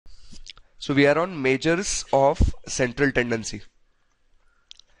So we are on measures of central tendency.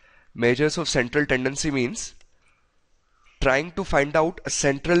 Measures of central tendency means trying to find out a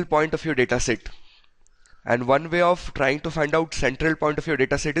central point of your data set. And one way of trying to find out central point of your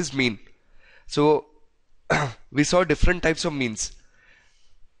data set is mean. So we saw different types of means.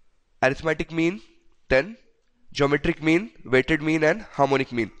 Arithmetic mean, then geometric mean, weighted mean and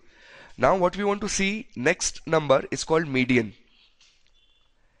harmonic mean. Now what we want to see next number is called median.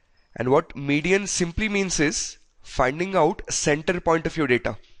 And what median simply means is finding out center point of your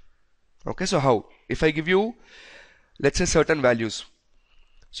data. Okay, so how? If I give you, let's say, certain values.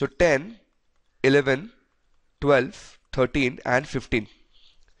 So 10, 11, 12, 13 and 15.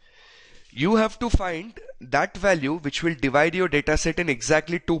 You have to find that value which will divide your data set in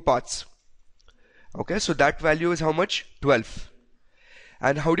exactly two parts. Okay, so that value is how much? 12.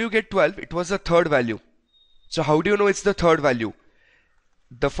 And how do you get 12? It was the third value. So how do you know it's the third value?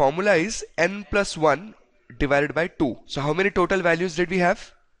 The formula is n plus 1 divided by 2. So how many total values did we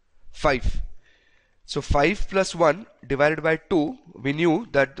have? 5. So 5 plus 1 divided by 2, we knew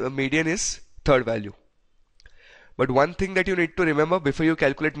that the median is third value. But one thing that you need to remember before you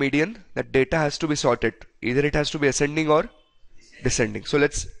calculate median, that data has to be sorted. Either it has to be ascending or descending. So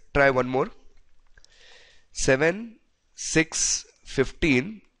let's try one more. 7, 6,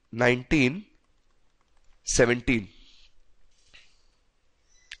 15, 19, 17.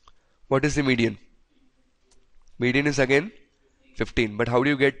 What is the median? Median is again 15. But how do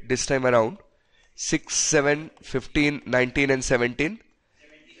you get this time around? 6, 7, 15, 19 and 17?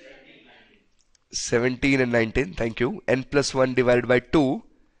 17 and 19. Thank you. N plus 1 divided by 2.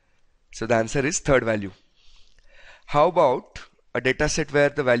 So the answer is third value. How about a data set where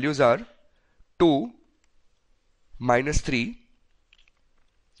the values are 2, minus 3,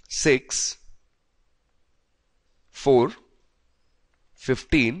 6, 4,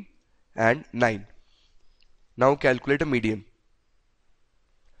 15 and 9. Now calculate a median.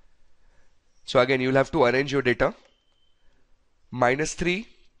 So again, you will have to arrange your data. Minus 3,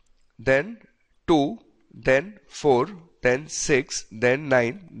 then 2, then 4, then 6, then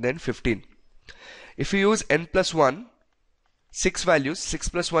 9, then 15. If you use n plus 1, 6 values, 6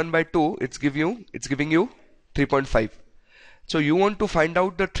 plus 1 by 2, it's giving you 3.5. So you want to find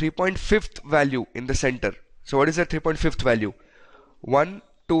out the 3.5th value in the center. So what is the 3.5th value? 1,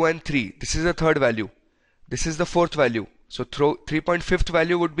 2 and 3. This is the third value. This is the fourth value. So 3.5th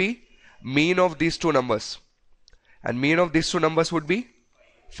value would be mean of these two numbers. And mean of these two numbers would be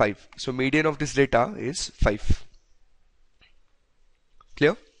 5. So median of this data is 5.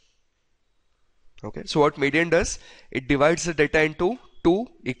 Clear? Okay. So what median does? It divides the data into two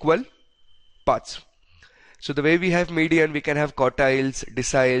equal parts. So the way we have median, we can have quartiles,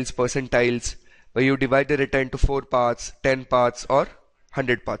 deciles, percentiles, where you divide the data into 4 parts, 10 parts or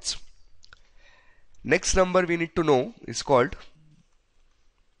 100 parts. Next number we need to know is called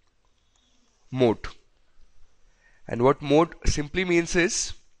mode. And what mode simply means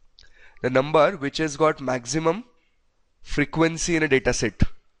is the number which has got maximum frequency in a data set.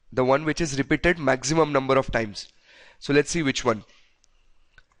 The one which is repeated maximum number of times. So let's see which one.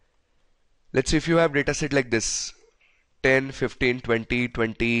 Let's see if you have data set like this. 10, 15, 20,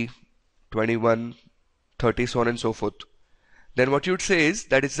 20, 21, 30, so on and so forth. Then what you would say is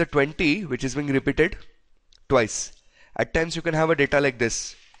that it's the 20 which is being repeated twice. At times you can have a data like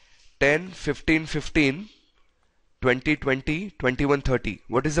this. 10, 15, 15, 20, 20, 21, 30.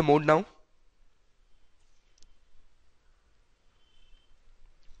 What is the mode now?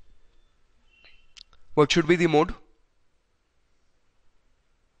 What should be the mode?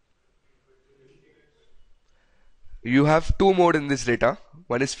 You have two modes in this data.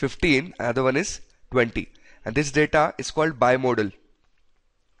 One is 15, another one is 20. And this data is called bimodal.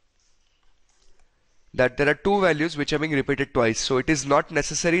 That there are two values which are being repeated twice. So it is not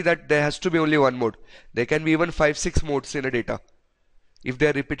necessary that there has to be only one mode. There can be even 5, 6 modes in a data if they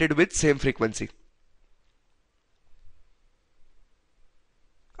are repeated with same frequency.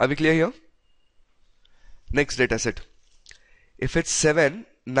 Are we clear here? Next data set. If it's 7,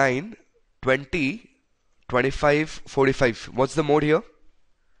 9, 20, 25, 45, what's the mode here?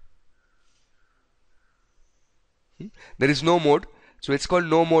 There is no mode, so it's called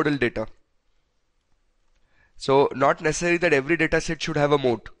no modal data. So not necessary that every data set should have a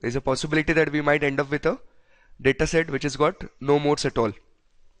mode. There is a possibility that we might end up with a data set which has got no modes at all.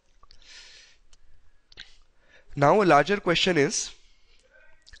 Now a larger question is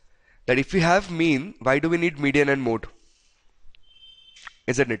that if we have mean, why do we need median and mode?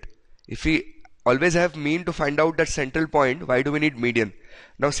 Isn't it? If we always have mean to find out that central point, why do we need median?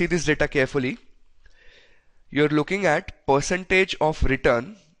 Now see this data carefully. You're looking at percentage of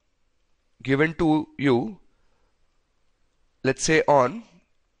return given to you, let's say on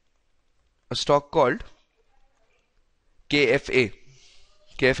a stock called KFA.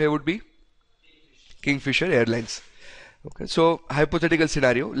 KFA would be Kingfisher Airlines. Okay, so hypothetical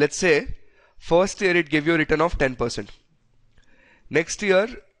scenario, let's say first year it gave you a return of 10%, next year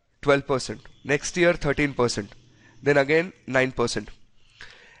 12%, next year 13%, then again 9%,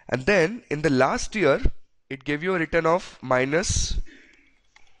 and then in the last year it gave you a return of minus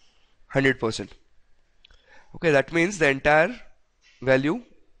 100%. Okay, that means the entire value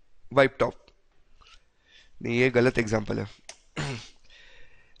wiped off. नहीं, ये गलत example है.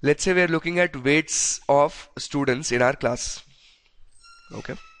 Let's say we are looking at weights of students in our class.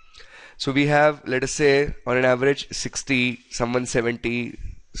 Okay, so we have, let us say, on an average 60, someone 70,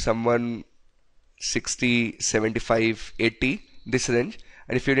 someone 60, 75, 80, this range,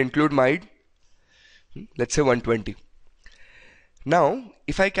 and if you include mine, let's say 120. Now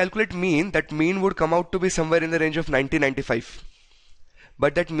if I calculate mean, that mean would come out to be somewhere in the range of 90, 95,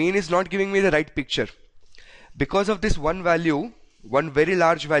 but that mean is not giving me the right picture. Because of this one value, one very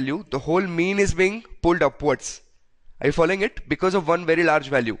large value, the whole mean is being pulled upwards. Are you following it? Because of one very large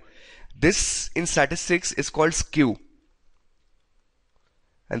value. This in statistics is called skew,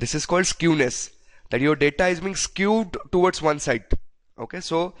 and this is called skewness, that your data is being skewed towards one side. Okay,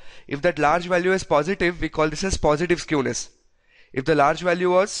 so if that large value is positive, we call this as positive skewness. If the large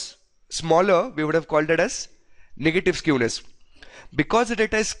value was smaller, we would have called it as negative skewness. Because the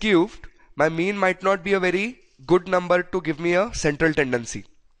data is skewed, my mean might not be a very good number to give me a central tendency,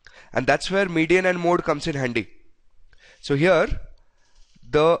 and that's where median and mode comes in handy. So here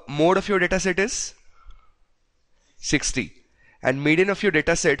the mode of your data set is 60, and median of your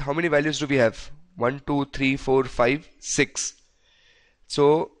data set, how many values do we have? 1, 2, 3, 4, 5, 6.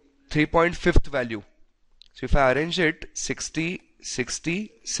 So 3.5th value. So if I arrange it 60,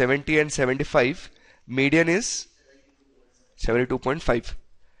 60, 70 and 75, median is 72.5.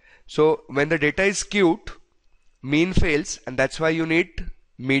 So when the data is skewed, mean fails, and that's why you need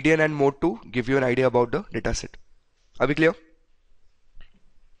median and mode to give you an idea about the data set. Are we clear?